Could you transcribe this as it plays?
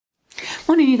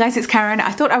Morning you guys, it's Karen.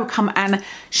 I thought I would come and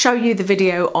show you the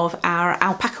video of our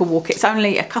alpaca walk. It's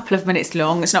only a couple of minutes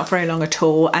long, it's not very long at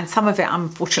all, and some of it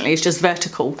unfortunately is just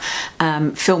vertical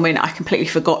filming. I completely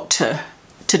forgot to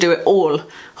do it all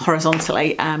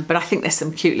horizontally, but I think there's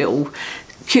some cute little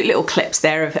clips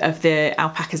there of the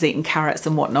alpacas eating carrots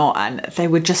and whatnot, and they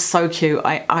were just so cute.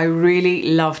 I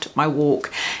really loved my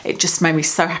walk. It just made me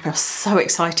so happy. I was so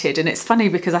excited, and it's funny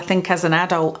because I think as an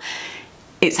adult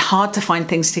it's hard to find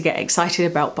things to get excited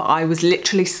about, but I was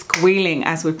literally squealing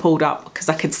as we pulled up because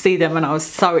I could see them and I was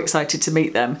so excited to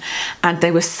meet them. And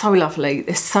they were so lovely,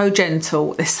 they're so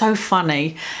gentle, they're so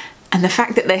funny. And the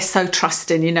fact that they're so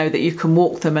trusting, you know, that you can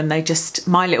walk them, and they just,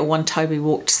 my little one Toby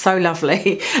walked so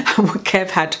lovely.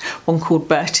 Kev had one called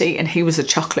Bertie and he was a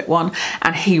chocolate one,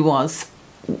 and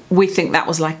we think that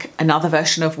was like another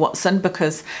version of Watson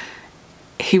because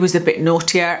he was a bit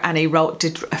naughtier and he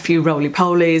did a few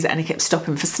roly-polies and he kept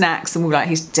stopping for snacks, and we were like,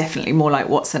 he's definitely more like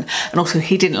Watson. And also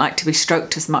he didn't like to be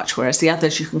stroked as much, whereas the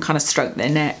others you can kind of stroke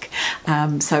their neck.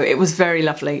 So it was very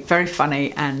lovely, very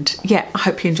funny, and yeah, I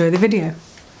hope you enjoy the video.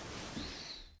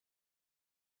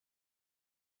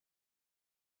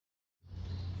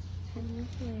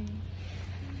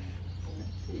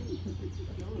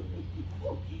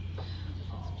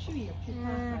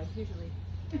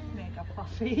 Mega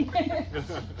puffy. Quite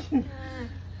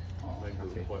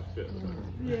fit.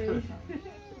 Yeah.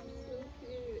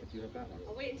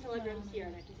 I'll wait until everyone's here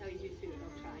and I can tell you who's who and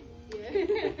I'll try.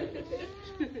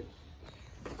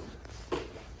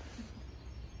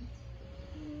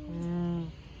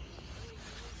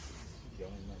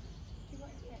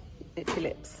 Yeah. Itchy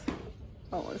lips.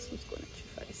 Oh, this one's got an itchy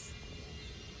face.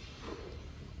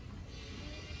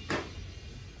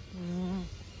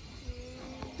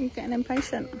 You're getting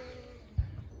impatient.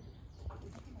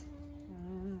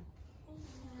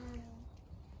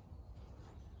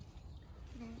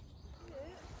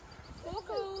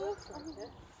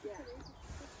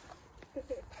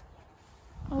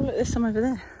 Oh look, there's some over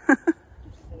there. They're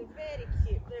very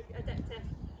cute, they're addictive.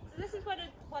 So this is one of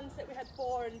the ones that we had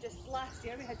born just last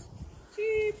year. We had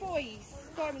 2 boys.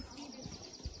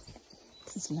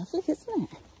 This is lovely, isn't it?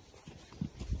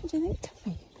 What do you think,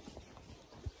 Toby?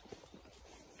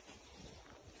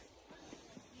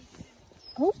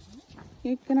 Oh,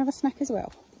 you can have a snack as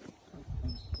well.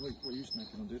 Wait, what are you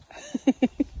snacking on, dude?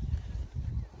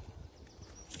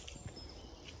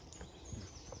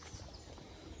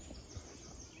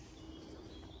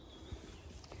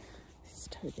 This is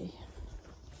Toby.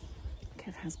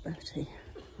 Kev has Bertie.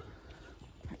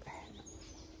 Right there.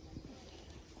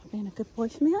 You're being a good boy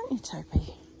for me, aren't you,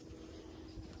 Toby?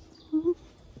 Mm-hmm.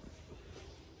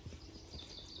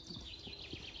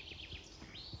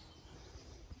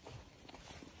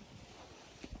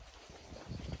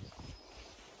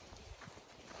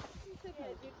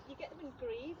 You get them in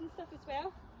greys and stuff as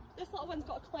well. This little one's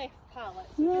got a cleft palate.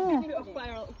 Yeah.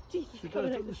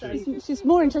 She's She's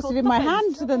more interested in my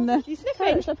hand than the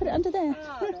carrot. Shall I put it under there?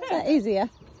 Oh, Is that easier?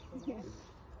 Yeah.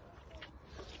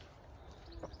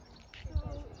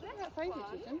 Is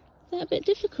that a bit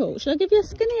difficult? Shall I give you a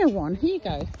skinnier one? Here you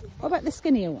go. What about the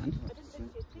skinnier one?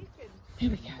 Here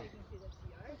we go.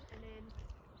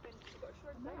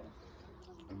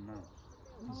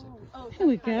 Here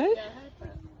we go.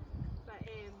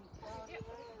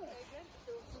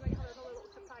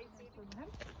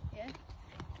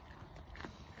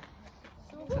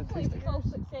 Hopefully if it's all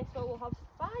successful we'll have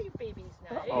 5 babies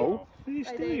now. Uh-oh, these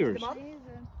steers. I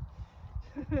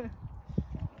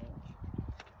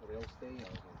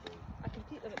can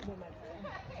keep them at the moment.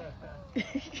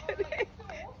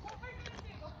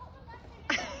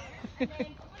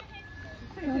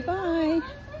 Bye-bye.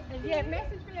 Yeah,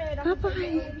 message me.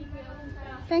 Bye-bye.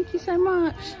 Thank you so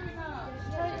much.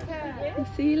 I'll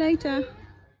see you later.